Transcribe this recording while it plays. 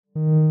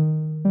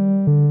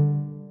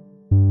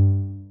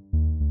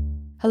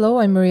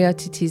Hello, I'm Maria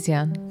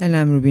Titizian. And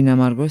I'm Rubina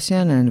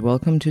Margosian, and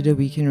welcome to the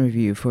Week in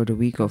Review for the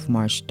week of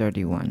March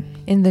 31.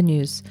 In the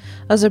news,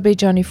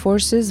 Azerbaijani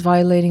forces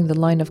violating the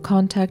line of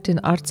contact in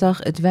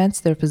Artsakh advance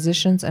their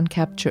positions and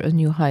capture a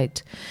new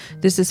height.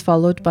 This is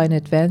followed by an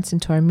advance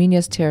into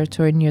Armenia's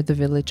territory near the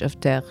village of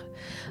Degh.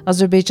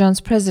 Azerbaijan's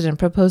president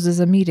proposes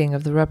a meeting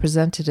of the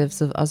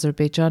representatives of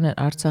Azerbaijan and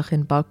Artsakh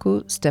in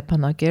Baku.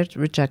 Stepanakert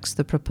rejects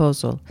the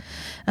proposal.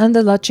 And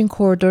the Lachin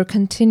corridor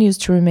continues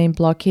to remain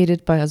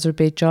blockaded by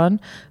Azerbaijan.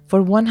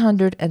 For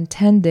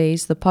 110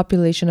 days, the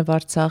population of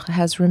Artsakh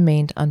has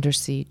remained under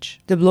siege.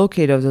 The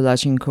blockade of the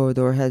Lachin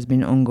corridor has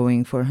been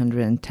ongoing for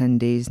 110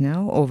 days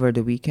now. Over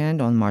the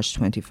weekend, on March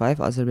 25,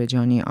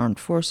 Azerbaijani armed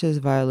forces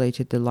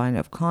violated the line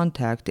of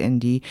contact in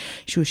the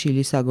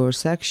Shushi-Lisagor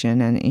section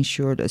and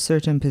ensured a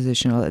certain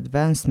positional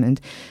advancement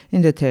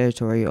in the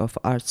territory of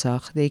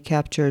Artsakh. They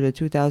captured a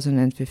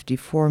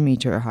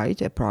 2,054-meter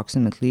height,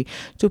 approximately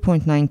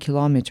 2.9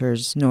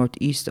 kilometers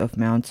northeast of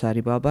Mount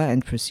Saribaba,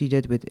 and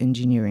proceeded with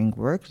engineering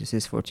work. This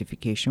is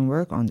fortification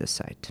work on the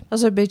site.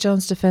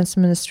 Azerbaijan's defense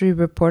ministry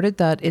reported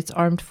that its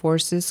armed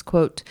forces,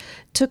 quote,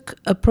 took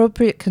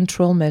appropriate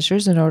control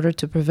measures in order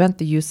to prevent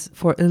the use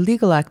for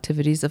illegal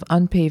activities of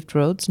unpaved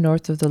roads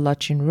north of the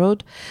Lachin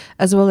Road,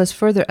 as well as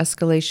further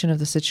escalation of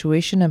the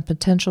situation and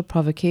potential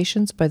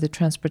provocations by the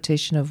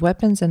transportation of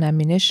weapons and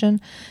ammunition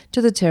to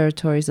the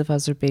territories of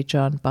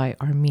Azerbaijan by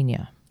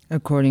Armenia.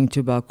 According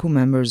to Baku,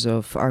 members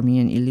of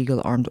Armenian illegal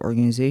armed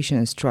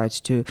organizations tried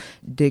to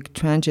dig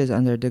trenches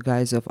under the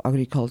guise of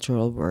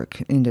agricultural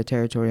work in the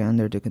territory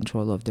under the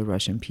control of the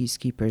Russian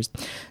peacekeepers.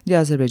 The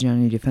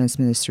Azerbaijani Defense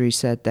Ministry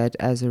said that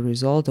as a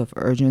result of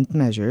urgent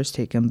measures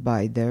taken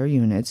by their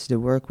units, the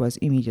work was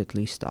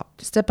immediately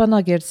stopped.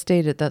 Stepanakert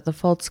stated that the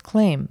false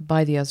claim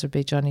by the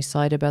Azerbaijani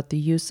side about the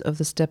use of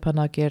the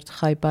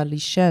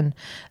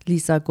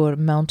Stepanakert-Khaybar-Lishen-Lisagor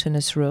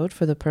mountainous road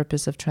for the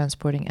purpose of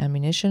transporting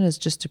ammunition is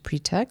just a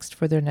pretext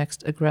for their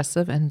next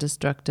aggressive and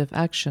destructive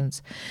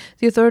actions.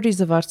 The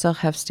authorities of Artsakh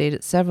have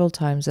stated several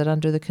times that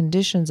under the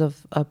conditions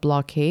of a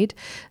blockade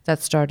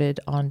that started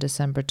on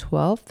December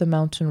 12th, the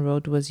mountain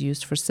road was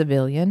used for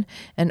civilian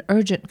and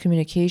urgent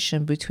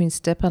communication between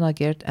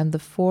Stepanakert and the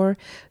four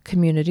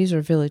communities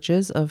or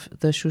villages of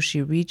the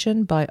Shushi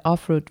region by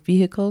off-road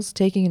vehicles,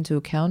 taking into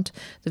account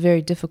the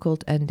very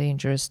difficult and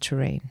dangerous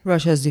terrain.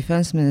 Russia's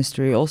defense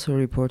ministry also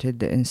reported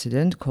the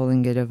incident,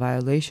 calling it a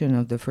violation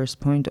of the first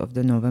point of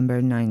the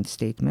November 9th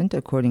statement.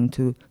 According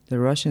to the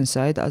Russian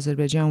side,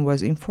 Azerbaijan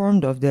was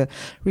informed of the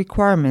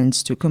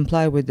requirements to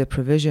comply with the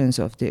provisions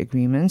of the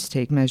agreements,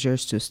 take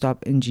measures to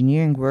stop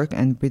engineering work,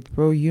 and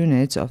withdraw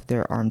units of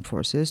their armed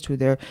forces to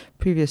their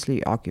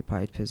previously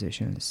occupied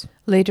positions.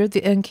 Later,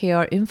 the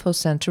NKR Info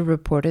Center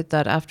reported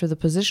that after the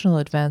positional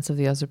advance of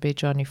the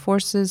Azerbaijani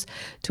forces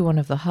to one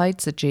of the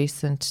heights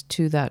adjacent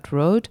to that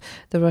road,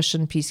 the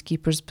Russian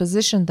peacekeepers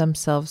positioned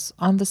themselves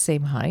on the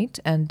same height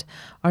and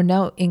are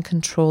now in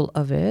control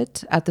of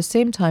it, at the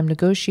same time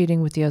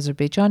negotiating with the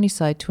Azerbaijani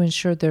side to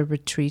ensure their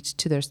retreat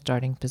to their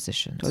starting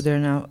positions. So they're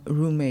now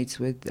roommates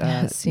with the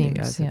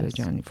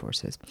Azerbaijani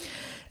forces.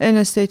 In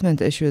a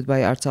statement issued by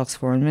Artsakh's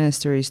foreign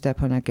ministry,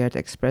 Stepanakert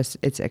expressed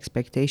its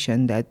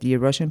expectation that the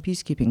Russian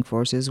peacekeeping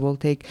forces will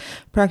take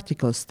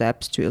practical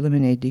steps to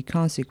eliminate the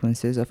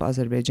consequences of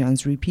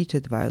Azerbaijan's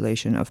repeated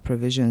violation of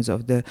provisions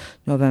of the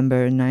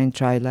November 9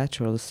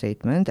 trilateral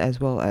statement,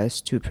 as well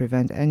as to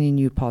prevent any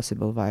new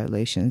possible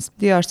violations.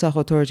 The Artsakh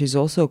authorities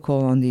also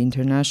call on the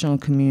international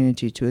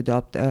community to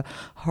adopt a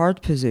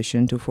hard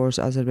position to force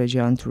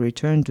Azerbaijan to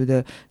return to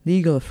the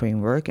legal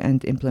framework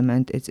and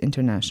implement its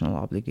international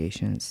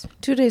obligations.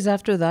 2 days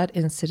after that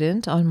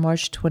incident, on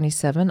March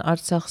 27,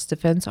 Artsakh's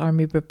defense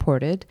army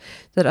reported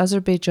that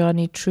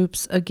Azerbaijani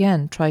troops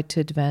again tried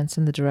to advance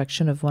in the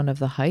direction of one of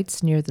the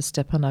heights near the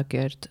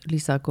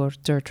Stepanakert-Lisagor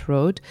dirt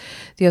road.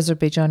 The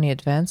Azerbaijani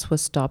advance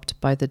was stopped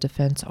by the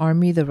defense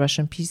army. The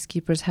Russian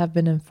peacekeepers have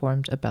been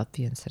informed about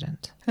the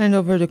incident. And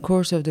over the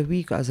course of the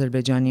week,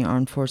 Azerbaijani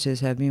armed forces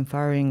have been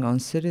firing on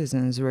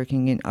citizens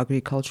working in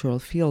agricultural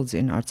fields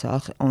in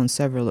Artsakh on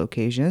several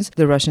occasions.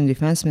 The Russian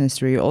Defense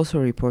Ministry also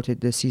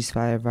reported the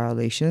ceasefire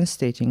violations,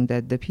 stating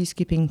that the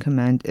peacekeeping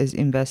command is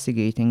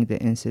investigating the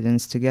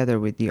incidents together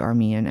with the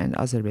Armenian and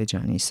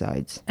Azerbaijani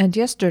sides. And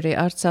yesterday,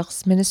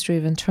 Artsakh's Ministry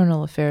of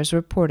Internal Affairs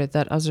reported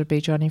that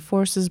Azerbaijani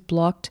forces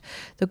blocked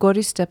the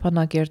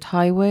Gori-Stepanakert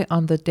highway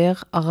on the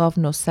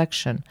Degh-Aghavno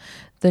section.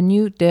 The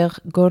new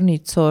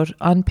Degh-Gornitsor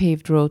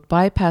unpaved road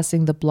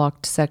bypassing the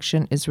blocked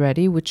section is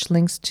ready, which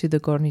links to the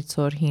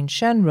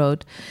Gornitsor-Hinshen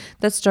road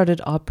that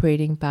started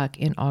operating back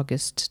in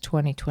August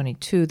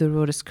 2022. The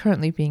road is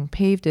currently being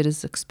paved. It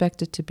is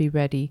expected to be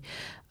ready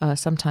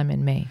sometime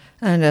in May.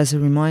 And as a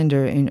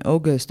reminder, in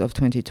August of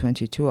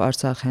 2022,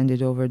 Artsakh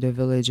handed over the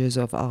villages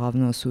of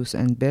Aghavnosus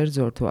and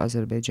Berzor to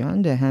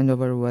Azerbaijan. The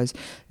handover was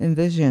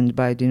envisioned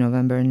by the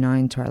November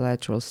 9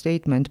 trilateral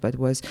statement, but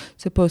was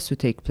supposed to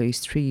take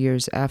place 3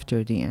 years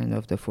after the the end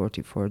of the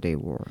 44-day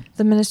war.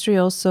 The ministry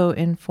also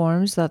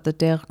informs that the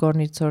Der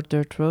Gornizor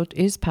dirt road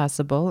is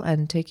passable,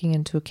 and taking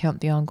into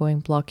account the ongoing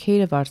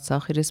blockade of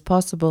Artsakh, it is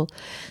possible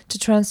to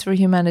transfer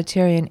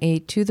humanitarian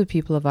aid to the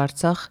people of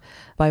Artsakh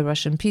by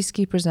Russian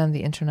peacekeepers and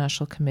the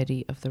International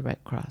Committee of the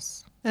Red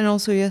Cross. And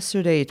also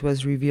yesterday it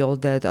was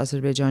revealed that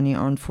Azerbaijani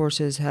armed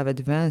forces have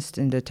advanced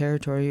in the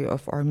territory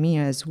of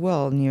Armenia as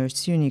well, near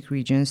Syunik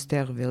region's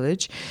Ter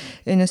village.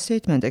 In a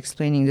statement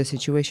explaining the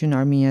situation,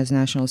 Armenia's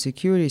National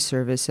Security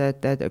Service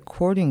said that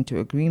according to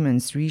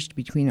agreements reached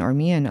between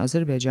Armenia and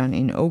Azerbaijan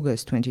in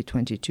August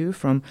 2022,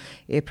 from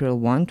April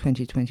 1,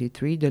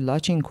 2023, the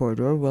Lachin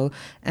corridor will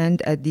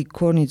end at the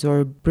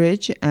Gornizor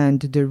bridge, and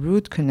the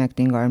route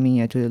connecting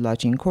Armenia to the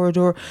Lachin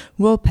corridor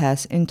will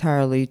pass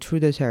entirely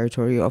through the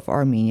territory of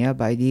Armenia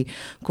by the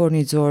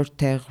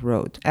Gornizor-Ter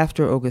road.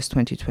 After August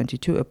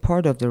 2022, a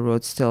part of the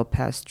road still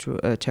passed through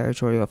a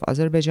territory of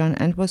Azerbaijan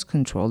and was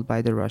controlled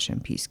by the Russian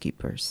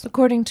peacekeepers.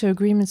 According to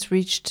agreements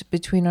reached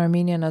between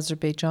Armenia and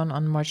Azerbaijan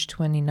on March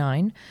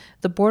 29,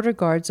 the border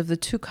guards of the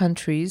two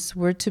countries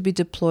were to be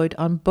deployed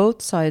on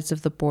both sides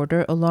of the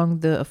border along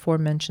the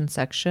aforementioned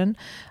section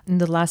in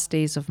the last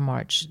days of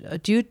March.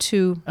 Due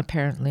to,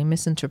 apparently,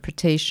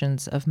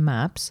 misinterpretations of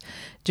maps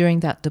during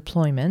that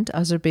deployment,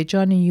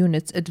 Azerbaijani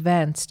units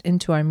advanced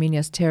into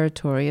Armenia's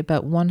territory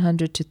about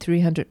 100 to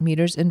 300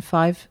 meters in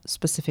 5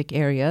 specific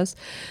areas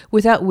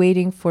without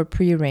waiting for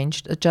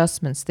prearranged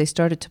adjustments. They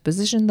started to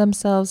position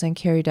themselves and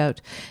carried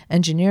out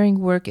engineering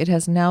work. It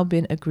has now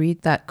been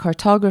agreed that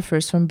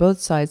cartographers from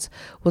both sides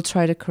will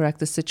try to correct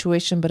the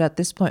situation, but at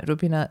this point,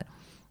 Rubina,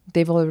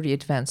 they've already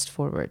advanced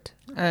forward.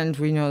 And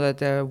we know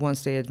that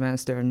once they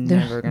advance, they're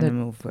never going to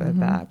move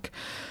back.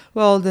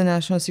 Well, the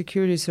National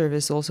Security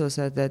Service also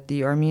said that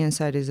the Armenian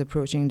side is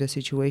approaching the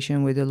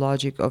situation with the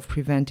logic of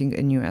preventing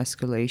a new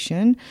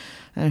escalation,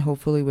 and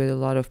hopefully with a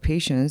lot of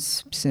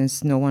patience,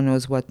 since no one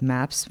knows what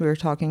maps we're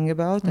talking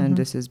about, and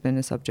this has been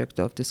a subject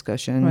of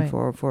discussion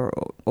for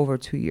over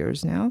 2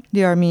 years now.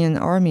 The Armenian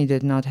army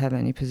did not have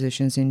any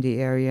positions in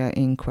the area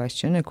in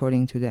question,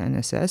 according to the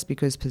NSS,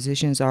 because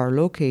positions are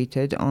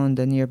located on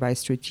the nearby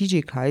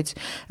strategic heights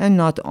and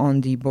not on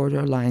the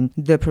borderline.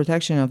 The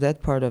protection of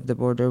that part of the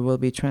border will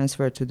be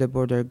transferred to the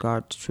border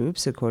guard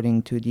troops,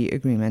 according to the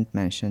agreement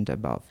mentioned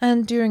above.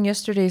 And during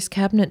yesterday's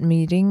cabinet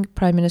meeting,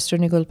 Prime Minister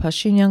Nikol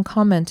Pashinyan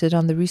commented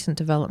on the recent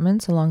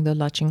developments along the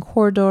Lachin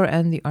corridor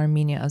and the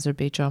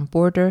Armenia-Azerbaijan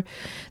border.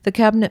 The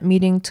cabinet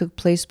meeting took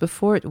place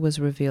before it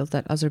was revealed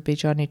that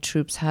Azerbaijani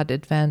troops had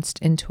advanced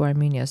into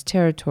Armenia's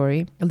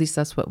territory. At least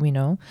that's what we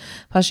know.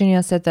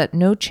 Pashinyan said that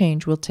no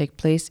change will take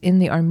place in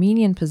the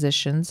Armenian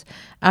positions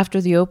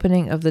after the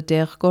opening of the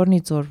Der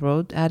Gornizor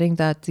road, adding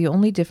that the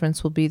only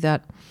difference will be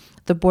that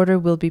the border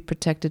will be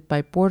protected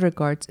by border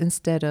guards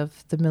instead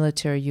of the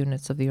military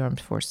units of the armed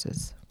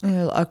forces.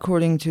 Well,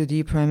 according to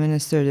the Prime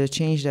Minister, the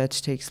change that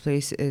takes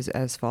place is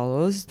as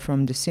follows.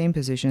 From the same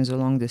positions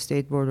along the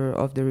state border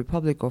of the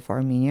Republic of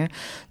Armenia,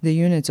 the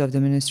units of the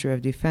Ministry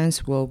of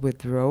Defense will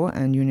withdraw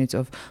and units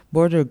of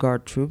border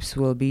guard troops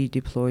will be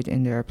deployed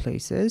in their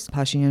places.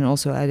 Pashinyan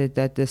also added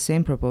that the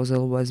same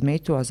proposal was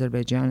made to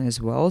Azerbaijan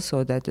as well,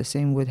 so that the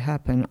same would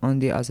happen on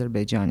the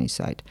Azerbaijani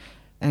side.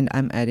 And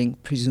I'm adding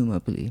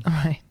presumably. All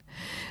right.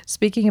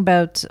 Speaking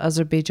about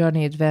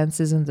Azerbaijani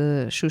advances in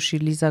the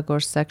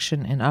Shushi-Lizagor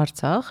section in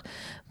Artsakh,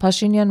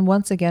 Pashinyan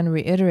once again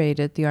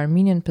reiterated the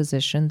Armenian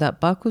position that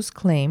Baku's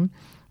claim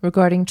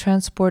regarding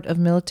transport of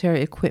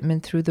military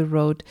equipment through the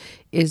road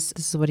this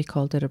is what he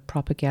called it, a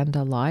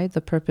propaganda lie,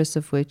 the purpose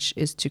of which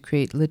is to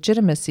create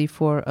legitimacy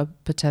for a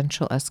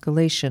potential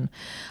escalation.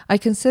 I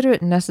consider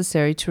it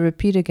necessary to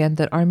repeat again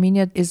that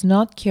Armenia is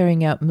not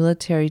carrying out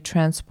military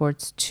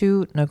transports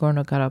to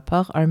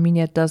Nagorno-Karabakh.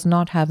 Armenia does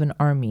not have an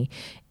army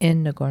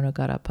in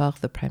Nagorno-Karabakh,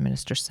 the Prime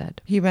Minister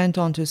said. He went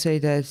on to say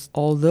that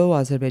although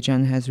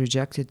Azerbaijan has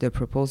rejected the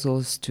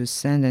proposals to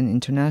send an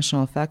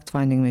international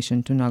fact-finding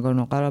mission to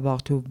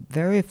Nagorno-Karabakh to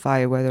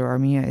verify whether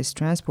Armenia is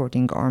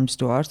transporting arms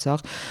to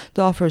Artsakh,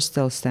 the offer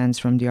still stands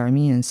from the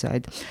Armenian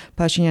side.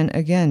 Pashinyan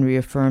again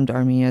reaffirmed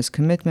Armenia's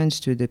commitment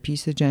to the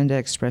peace agenda,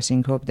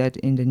 expressing hope that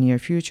in the near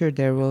future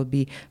there will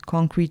be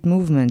concrete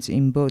movements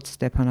in both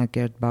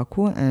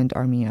Stepanakert-Baku and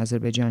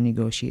Armenia-Azerbaijan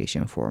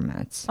negotiation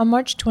formats. On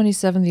March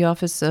 27, the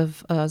office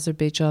of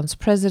Azerbaijan's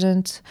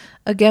president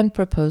again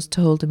proposed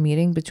to hold a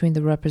meeting between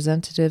the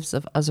representatives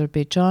of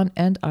Azerbaijan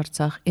and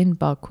Artsakh in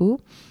Baku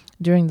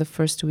during the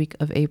first week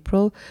of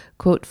April,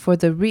 quote, for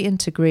the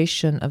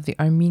reintegration of the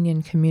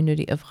Armenian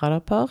community of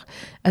Karabakh,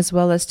 as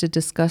well as to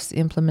discuss the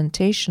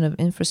implementation of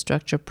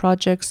infrastructure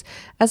projects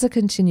as a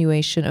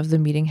continuation of the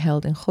meeting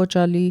held in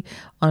Khojaly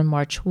on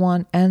March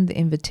 1 and the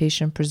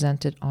invitation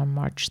presented on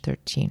March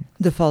 13.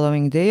 The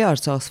following day,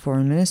 Artsakh's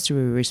foreign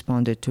ministry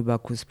responded to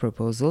Baku's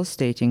proposal,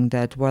 stating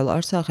that while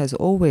Artsakh has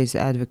always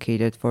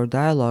advocated for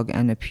dialogue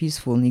and a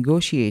peaceful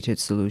negotiated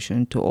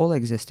solution to all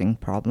existing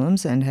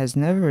problems and has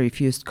never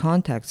refused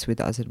contacts with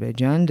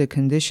Azerbaijan, the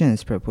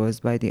conditions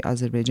proposed by the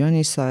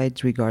Azerbaijani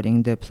side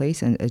regarding the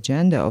place and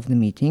agenda of the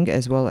meeting,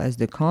 as well as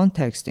the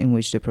context in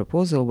which the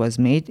proposal was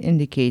made,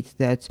 indicate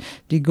that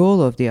the goal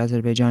of the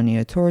Azerbaijani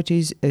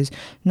authorities is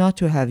not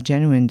to have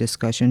genuine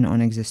discussion on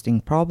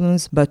existing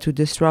problems, but to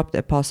disrupt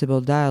a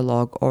possible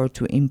dialogue or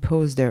to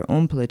impose their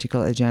own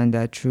political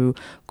agenda through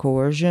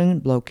coercion,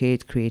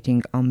 blockade,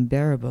 creating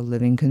unbearable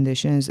living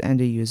conditions, and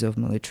the use of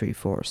military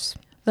force.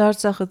 The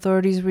Artsakh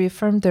authorities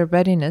reaffirmed their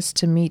readiness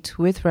to meet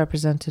with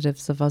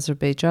representatives of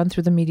Azerbaijan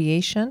through the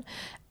mediation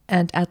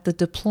and at the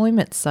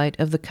deployment site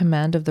of the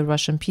command of the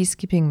Russian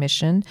peacekeeping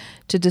mission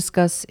to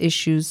discuss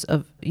issues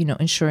of,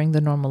 ensuring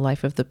the normal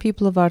life of the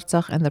people of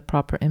Artsakh and the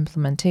proper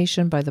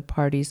implementation by the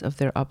parties of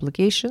their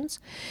obligations,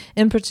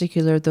 in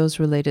particular those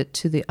related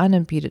to the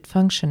unimpeded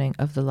functioning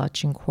of the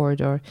Lachin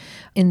corridor.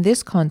 In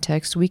this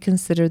context, we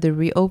consider the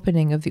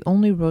reopening of the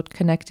only road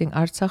connecting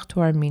Artsakh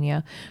to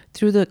Armenia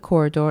through the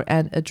corridor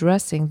and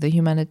addressing the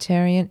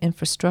humanitarian,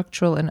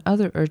 infrastructural, and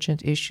other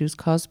urgent issues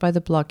caused by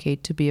the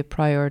blockade to be a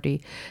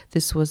priority.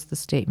 This was the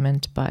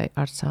statement by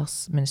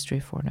Artsakh's Ministry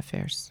of Foreign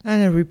Affairs.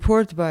 And a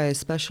report by a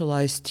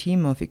specialized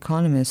team of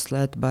economists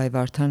led by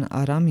Vartan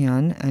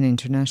Aramian, an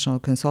international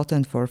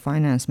consultant for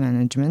finance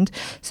management,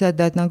 said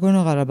that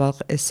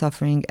Nagorno-Karabakh is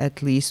suffering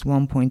at least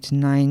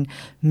 $1.9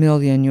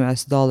 million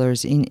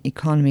in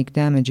economic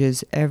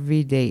damages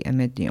every day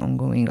amid the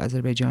ongoing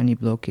Azerbaijani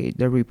blockade.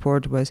 The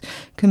report was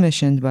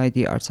commissioned by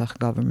the Artsakh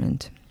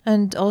government.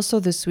 And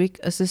also this week,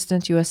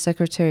 Assistant U.S.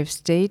 Secretary of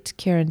State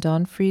Karen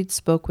Donfried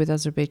spoke with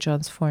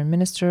Azerbaijan's Foreign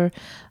Minister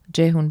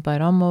Ceyhun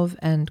Bayramov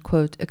and,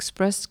 quote,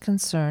 expressed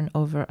concern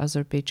over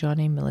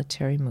Azerbaijani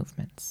military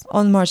movements.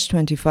 On March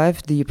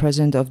 25, the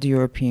President of the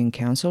European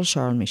Council,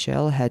 Charles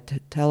Michel,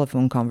 had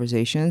telephone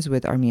conversations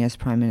with Armenia's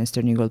Prime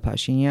Minister Nikol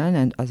Pashinyan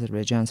and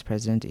Azerbaijan's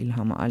President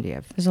Ilham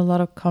Aliyev. There's a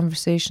lot of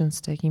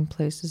conversations taking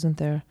place, isn't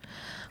there?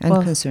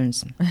 And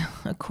concerns.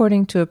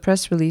 According to a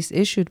press release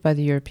issued by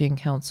the European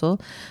Council,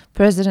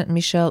 President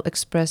Michel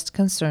expressed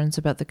concerns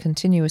about the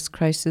continuous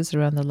crisis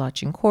around the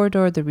Lachin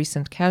corridor, the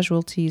recent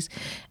casualties,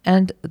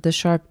 and the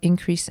sharp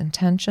increase in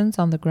tensions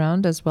on the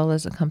ground, as well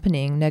as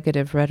accompanying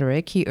negative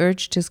rhetoric. He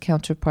urged his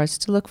counterparts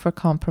to look for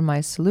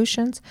compromise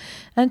solutions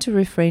and to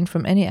refrain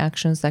from any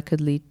actions that could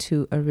lead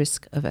to a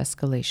risk of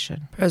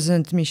escalation.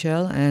 President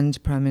Michel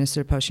and Prime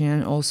Minister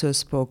Pashinyan also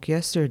spoke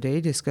yesterday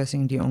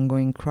discussing the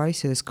ongoing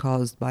crisis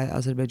caused by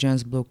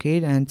Azerbaijan's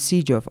blockade and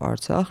siege of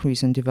Artsakh,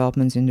 recent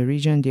developments in the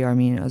region, the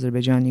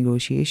Armenian-Azerbaijan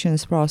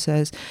negotiations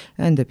process,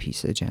 and the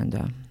peace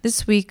agenda.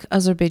 This week,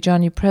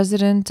 Azerbaijani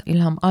President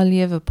Ilham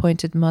Aliyev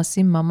appointed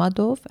Masim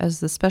Mamadov as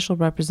the special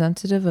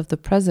representative of the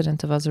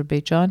President of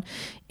Azerbaijan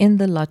in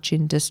the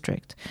Lachin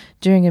district.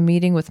 During a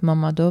meeting with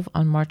Mamadov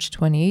on March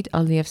 28,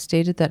 Aliyev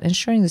stated that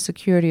ensuring the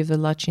security of the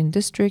Lachin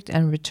district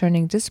and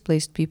returning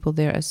displaced people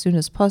there as soon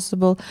as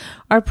possible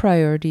are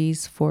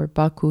priorities for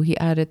Baku. He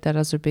added that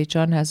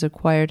Azerbaijan has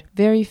acquired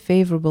very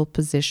favorable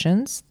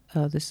positions,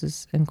 this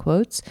is in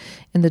quotes,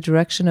 in the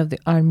direction of the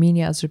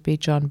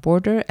Armenia-Azerbaijan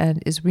border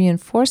and is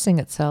reinforcing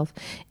itself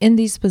in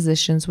these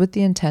positions with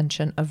the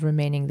intention of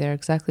remaining there.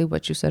 Exactly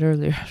what you said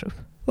earlier.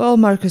 Well,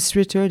 Markus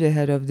Ritter, the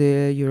head of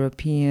the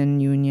European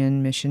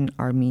Union Mission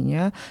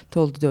Armenia,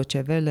 told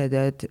Deutsche Welle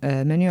that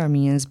many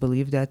Armenians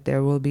believe that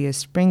there will be a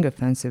spring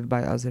offensive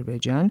by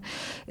Azerbaijan.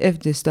 If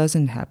this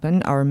doesn't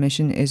happen, our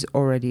mission is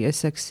already a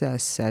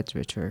success, said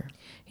Ritter.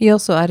 He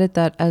also added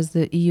that as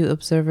the EU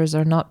observers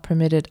are not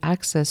permitted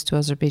access to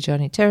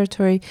Azerbaijani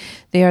territory,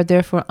 they are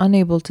therefore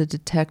unable to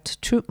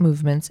detect troop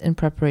movements in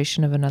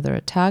preparation of another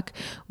attack.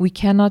 We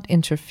cannot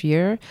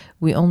interfere.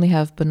 We only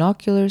have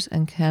binoculars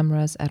and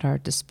cameras at our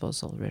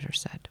disposal, Ritter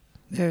said.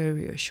 Very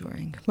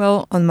reassuring.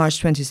 Well, on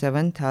March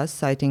 27, TASS,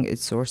 citing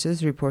its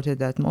sources, reported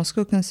that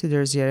Moscow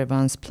considers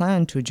Yerevan's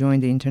plan to join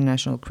the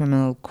International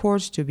Criminal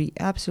Court to be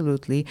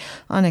absolutely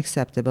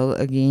unacceptable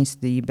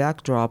against the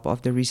backdrop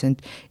of the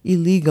recent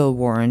illegal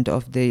warrant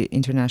of the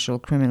International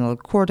Criminal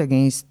Court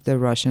against the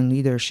Russian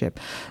leadership.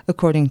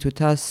 According to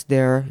TASS,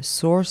 their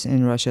source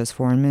in Russia's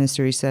foreign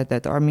ministry said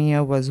that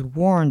Armenia was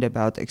warned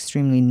about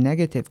extremely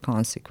negative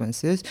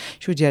consequences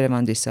should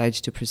Yerevan decide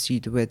to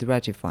proceed with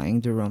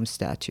ratifying the Rome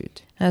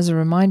Statute. As a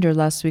reminder,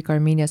 last week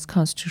Armenia's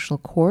Constitutional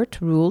Court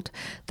ruled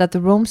that the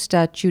Rome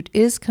Statute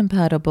is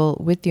compatible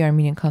with the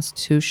Armenian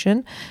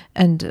Constitution.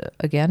 And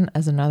again,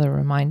 as another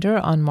reminder,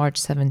 on March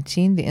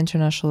 17, the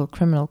International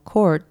Criminal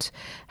Court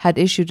had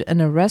issued an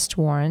arrest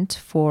warrant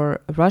for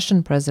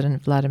Russian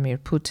President Vladimir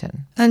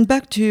Putin. And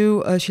back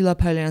to Sheila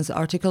Palian's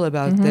article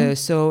about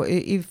this. So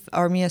if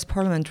Armenia's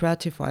parliament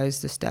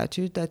ratifies the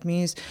statute, that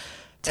means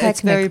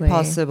it's very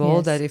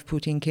possible that if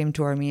Putin came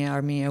to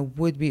Armenia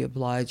would be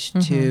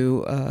obliged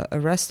to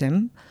arrest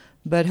him.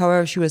 But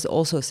however, she was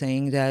also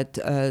saying that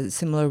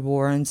similar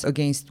warrants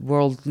against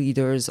world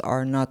leaders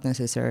are not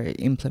necessarily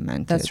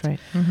implemented. That's right.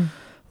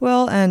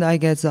 Well, and I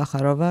get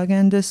Zakharova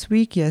again this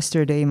week.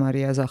 Yesterday,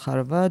 Maria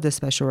Zakharova, the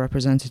special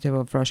representative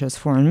of Russia's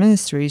foreign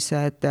ministry,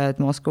 said that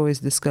Moscow is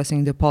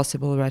discussing the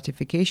possible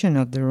ratification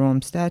of the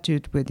Rome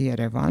Statute with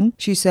Yerevan.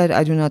 She said,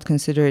 "I do not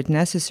consider it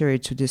necessary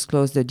to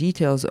disclose the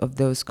details of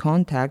those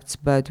contacts,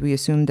 but we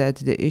assume that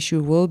the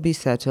issue will be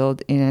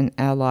settled in an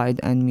allied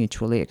and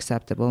mutually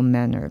acceptable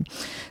manner."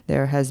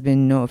 There has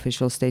been no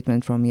official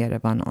statement from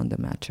Yerevan on the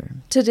matter.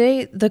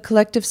 Today, the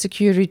Collective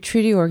Security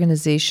Treaty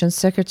Organization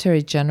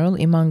Secretary General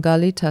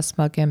Imangali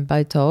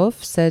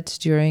Tasmagenbaitov said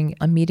during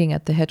a meeting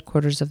at the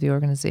headquarters of the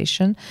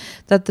organization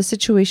that the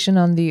situation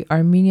on the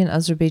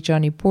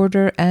Armenian-Azerbaijani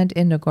border and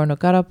in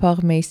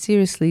Nagorno-Karabakh may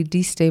seriously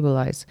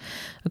destabilize.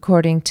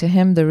 According to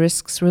him, the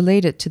risks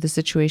related to the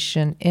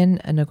situation in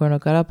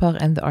Nagorno-Karabakh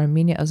and the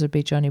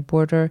Armenia-Azerbaijani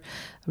border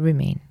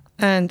remain.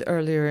 And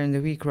earlier in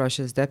the week,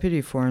 Russia's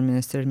Deputy Foreign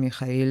Minister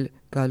Mikhail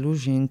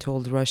Galuzhin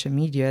told Russian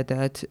media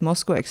that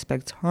Moscow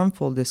expects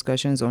harmful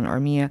discussions on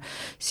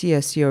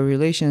Armenia-CSTO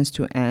relations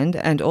to end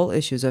and all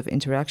issues of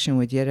interaction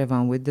with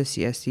Yerevan with the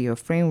CSTO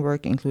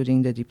framework,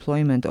 including the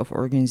deployment of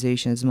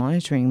organization's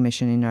monitoring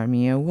mission in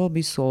Armenia, will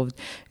be solved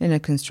in a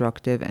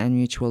constructive and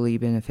mutually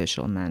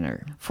beneficial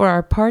manner. For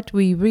our part,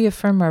 we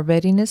reaffirm our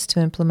readiness to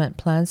implement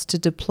plans to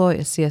deploy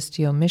a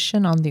CSTO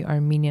mission on the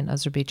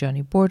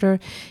Armenian-Azerbaijani border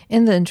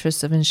in the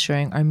interest of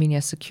ensuring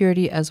Armenia's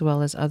security as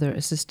well as other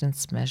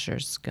assistance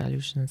measures,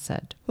 Galuzhin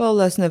said. Well,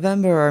 last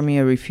November,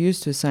 Armenia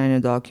refused to sign a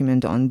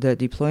document on the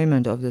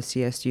deployment of the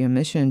CSTO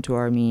mission to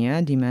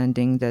Armenia,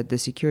 demanding that the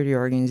security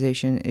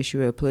organization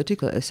issue a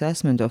political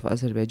assessment of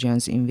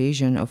Azerbaijan's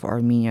invasion of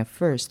Armenia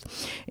first.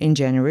 In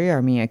January,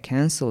 Armenia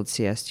canceled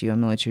CSTO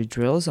military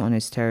drills on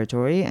its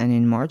territory, and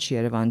in March,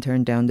 Yerevan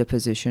turned down the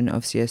position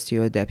of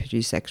CSTO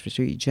Deputy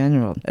Secretary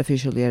General.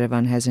 Officially,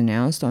 Yerevan has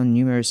announced on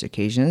numerous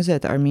occasions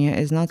that Armenia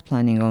is not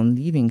planning on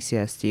leaving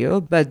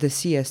CSTO, but the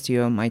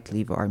CSTO might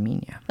leave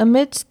Armenia.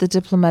 Amidst the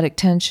diplomatic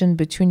tension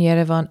between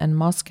Yerevan and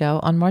Moscow,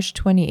 on March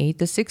 28,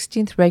 the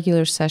 16th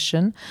regular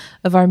session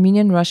of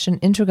Armenian-Russian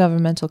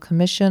Intergovernmental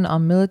Commission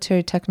on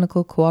Military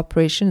Technical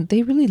Cooperation,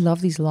 they really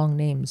love these long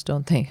names,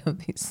 don't they,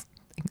 of these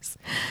things,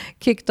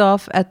 kicked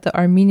off at the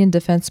Armenian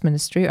Defense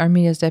Ministry.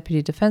 Armenia's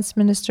Deputy Defense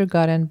Minister,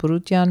 Garen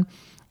Burutyan,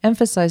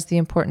 emphasized the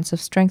importance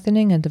of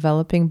strengthening and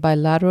developing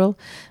bilateral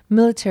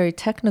military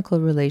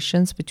technical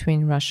relations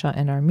between Russia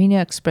and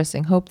Armenia,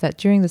 expressing hope that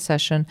during the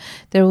session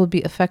there will be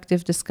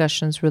effective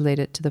discussions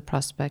related to the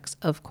prospects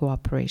of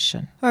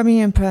cooperation.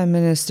 Armenian Prime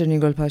Minister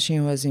Nikol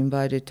Pashinyan was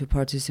invited to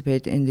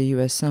participate in the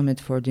U.S. Summit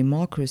for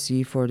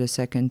Democracy for the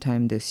second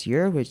time this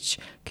year, which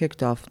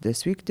kicked off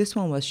this week. This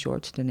one was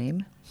short, the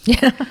name.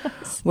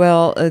 Yes.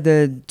 Well,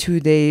 the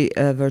two-day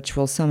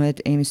virtual summit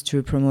aims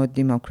to promote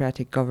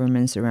democratic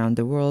governments around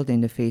the world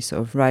in the face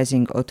of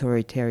rising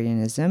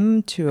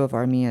authoritarianism. Two of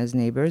Armenia's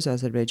neighbors,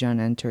 Azerbaijan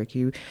and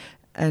Turkey,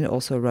 and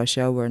also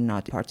Russia, were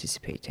not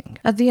participating.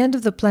 At the end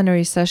of the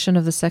plenary session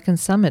of the Second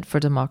Summit for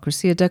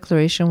Democracy, a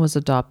declaration was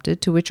adopted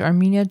to which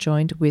Armenia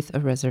joined with a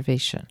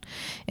reservation.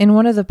 In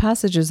one of the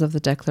passages of the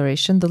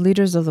declaration, the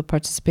leaders of the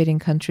participating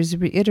countries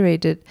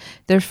reiterated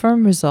their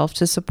firm resolve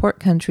to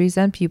support countries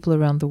and people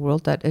around the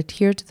world that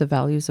adhere to the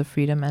values of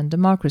freedom and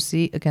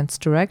democracy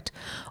against direct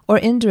or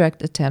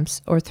indirect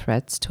attempts or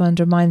threats to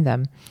undermine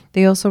them.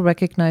 They also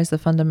recognize the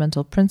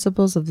fundamental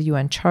principles of the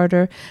UN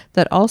Charter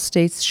that all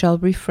states shall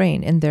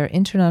refrain in their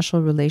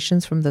international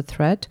relations from the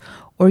threat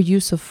or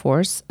use of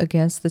force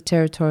against the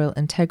territorial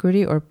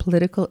integrity or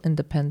political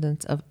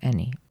independence of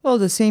any. Well,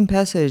 the same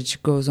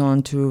passage goes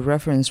on to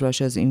reference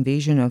Russia's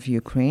invasion of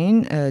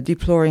Ukraine,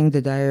 deploring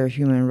the dire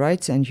human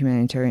rights and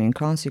humanitarian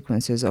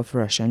consequences of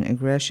Russian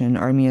aggression.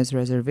 Armenia's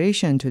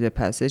reservation to the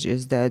passage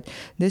is that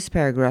this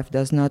paragraph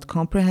does not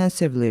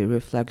comprehensively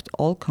reflect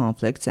all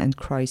conflicts and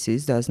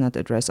crises, does not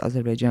address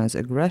Azerbaijan's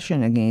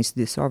aggression against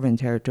the sovereign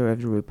territory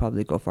of the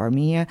Republic of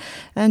Armenia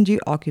and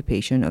the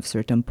occupation of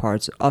certain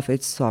parts of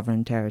its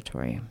sovereign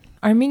territory.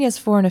 Armenia's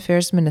Foreign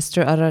Affairs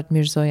Minister Arat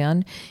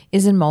Mirzoyan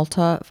is in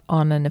Malta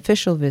on an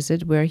official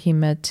visit where he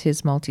met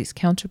his Maltese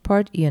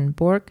counterpart, Ian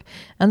Bork,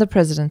 and the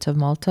President of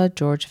Malta,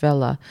 George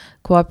Vella.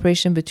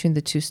 Cooperation between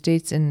the two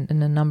states in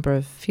a number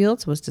of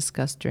fields was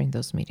discussed during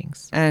those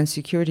meetings. And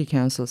Security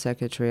Council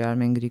Secretary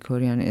Armen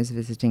Grigoryan is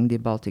visiting the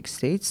Baltic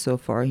states. So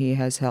far, he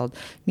has held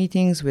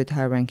meetings with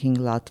high-ranking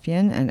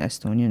Latvian and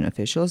Estonian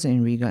officials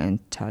in Riga and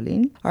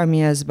Tallinn.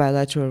 Armenia's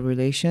bilateral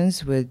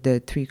relations with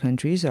the three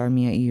countries,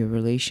 Armenia-EU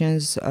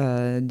relations,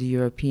 the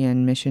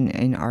European mission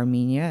in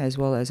Armenia, as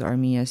well as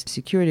Armenia's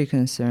security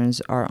concerns,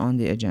 are on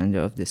the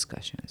agenda of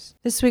discussions.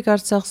 This week,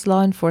 Artsak's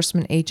law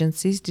enforcement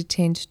agencies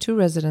detained two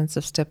residents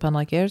of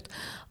Stepanakert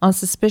on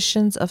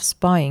suspicions of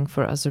spying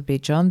for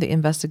Azerbaijan. The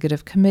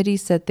investigative committee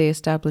said they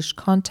established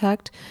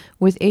contact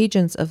with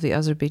agents of the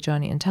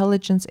Azerbaijani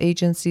intelligence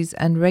agencies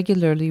and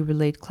regularly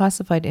relayed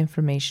classified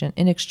information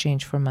in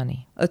exchange for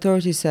money.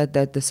 Authorities said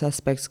that the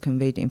suspects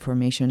conveyed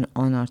information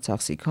on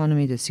Artsakh's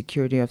economy, the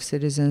security of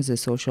citizens, the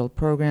social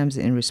programs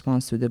in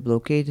response to the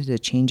blockade, the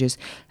changes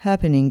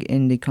happening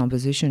in the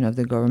composition of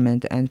the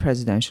government, and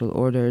presidential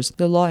orders.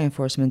 The law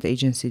enforcement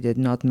agency did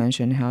not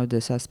mention how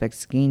the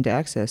suspects gained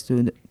access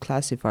to the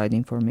classified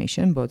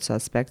information. Both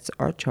suspects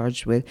are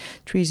charged with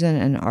treason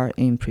and are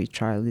in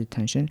pre-trial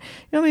detention.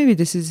 Maybe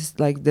this is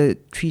like the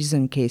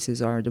treason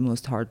cases are the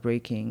most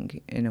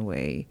heartbreaking in a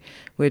way,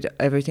 with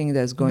everything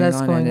that's going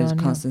on and a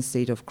constant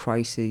state of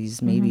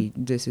crisis. Maybe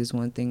this is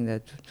one thing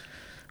that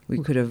we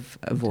could have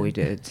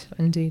avoided.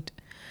 Indeed.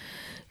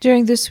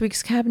 During this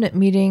week's cabinet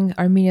meeting,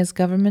 Armenia's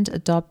government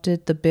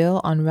adopted the bill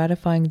on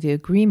ratifying the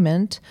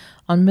agreement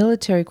on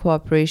military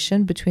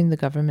cooperation between the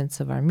governments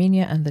of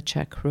Armenia and the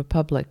Czech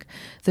Republic.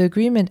 The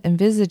agreement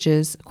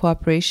envisages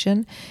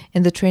cooperation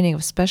in the training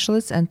of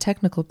specialists and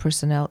technical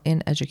personnel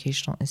in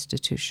educational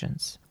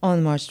institutions.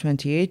 On March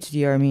 28,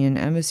 the Armenian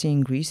embassy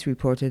in Greece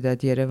reported that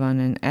Yerevan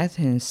and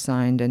Athens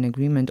signed an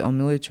agreement on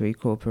military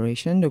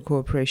cooperation. The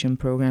cooperation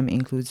program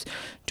includes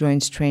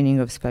joint training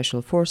of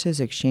special forces,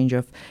 exchange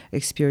of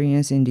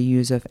experience in the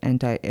use of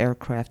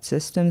anti-aircraft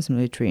systems,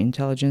 military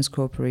intelligence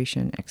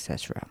cooperation,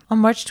 etc. On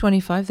March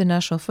 25, the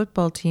national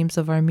football teams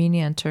of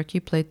Armenia and Turkey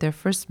played their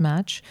first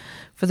match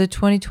for the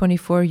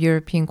 2024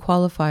 European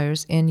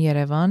qualifiers in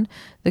Yerevan.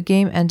 The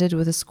game ended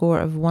with a score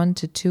of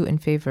 1-2 in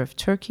favor of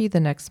Turkey. The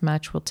next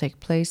match will take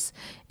place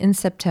in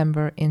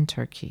September in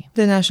Turkey.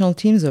 The national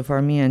teams of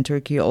Armenia and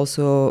Turkey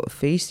also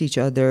faced each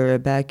other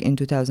back in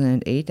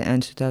 2008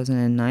 and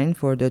 2009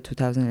 for the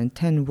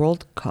 2010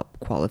 World Cup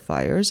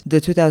qualifiers. The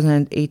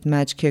 2008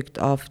 match kicked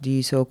off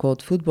the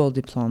so-called football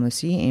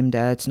diplomacy aimed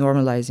at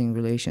normalizing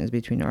relations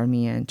between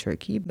Armenia and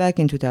Turkey. Back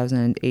in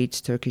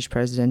 2008, Turkish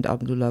President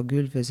Abdullah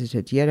Gül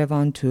visited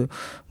Yerevan to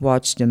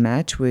watch the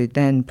match with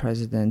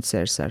then-President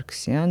Serj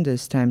Sargsyan.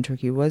 This time,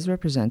 Turkey was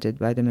represented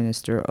by the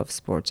Minister of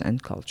Sports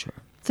and Culture.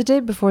 The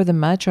day before the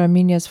match,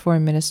 Armenia's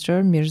Foreign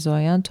Minister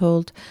Mirzoyan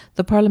told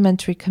the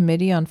Parliamentary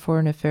Committee on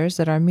Foreign Affairs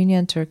that Armenia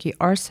and Turkey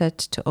are set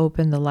to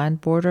open the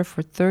land border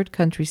for third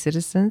country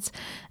citizens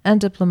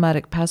and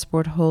diplomatic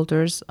passport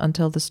holders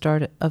until the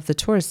start of the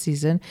tourist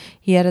season.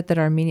 He added that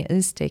Armenia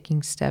is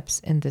taking steps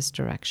in this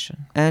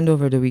direction. And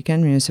over the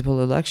weekend,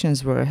 municipal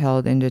elections were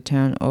held in the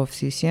town of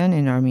Sisyan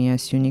in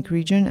Armenia's Syunik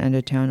region and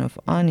the town of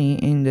Ani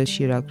in the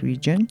Shirak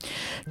region.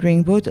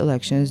 During both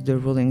elections, the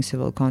ruling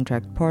Civil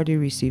Contract Party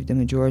received the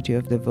majority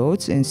of the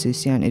votes. In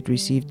Sisyan, it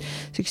received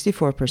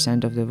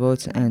 64% of the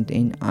votes, and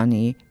in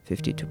Ani,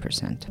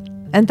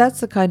 52%. And that's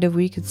the kind of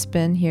week it's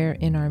been here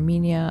in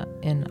Armenia,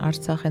 in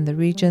Artsakh, and the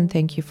region.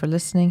 Thank you for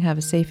listening. Have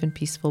a safe and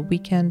peaceful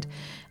weekend,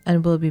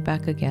 and we'll be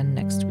back again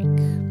next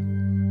week.